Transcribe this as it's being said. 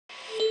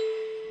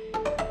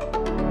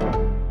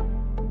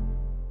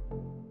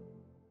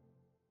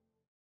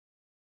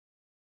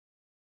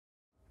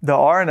The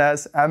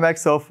R&S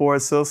MXO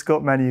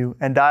oscilloscope menu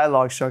and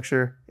dialog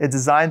structure is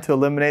designed to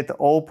eliminate the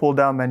old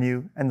pull-down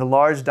menu and the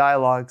large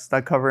dialogues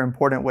that cover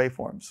important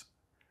waveforms.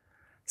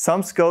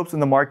 Some scopes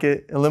in the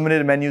market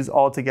eliminated menus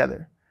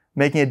altogether,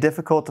 making it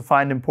difficult to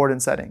find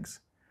important settings.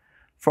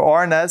 For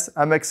R&S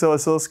MXO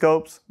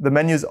oscilloscopes, the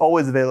menu is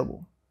always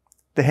available.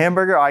 The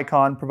hamburger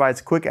icon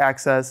provides quick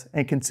access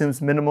and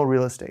consumes minimal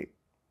real estate.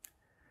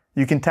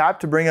 You can tap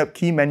to bring up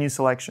key menu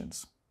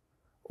selections,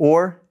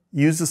 or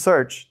use the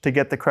search to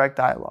get the correct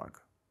dialog.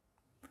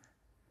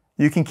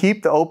 You can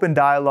keep the open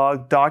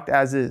dialog docked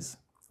as is,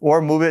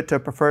 or move it to a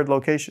preferred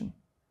location.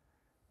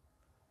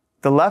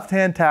 The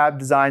left-hand tab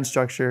design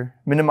structure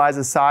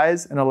minimizes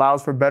size and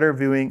allows for better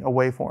viewing of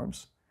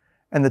waveforms,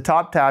 and the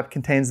top tab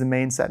contains the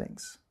main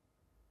settings.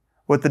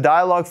 With the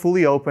dialog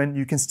fully open,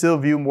 you can still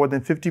view more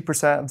than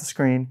 50% of the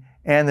screen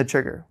and the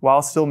trigger,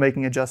 while still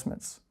making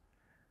adjustments.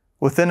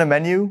 Within a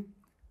menu,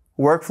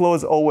 workflow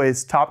is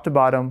always top to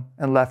bottom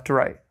and left to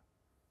right,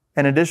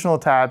 and additional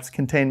tabs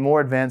contain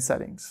more advanced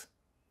settings.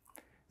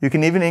 You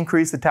can even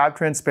increase the tab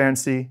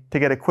transparency to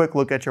get a quick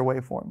look at your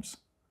waveforms.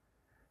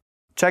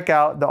 Check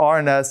out the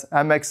R&S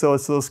MXO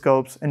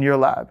oscilloscopes in your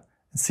lab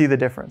and see the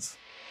difference.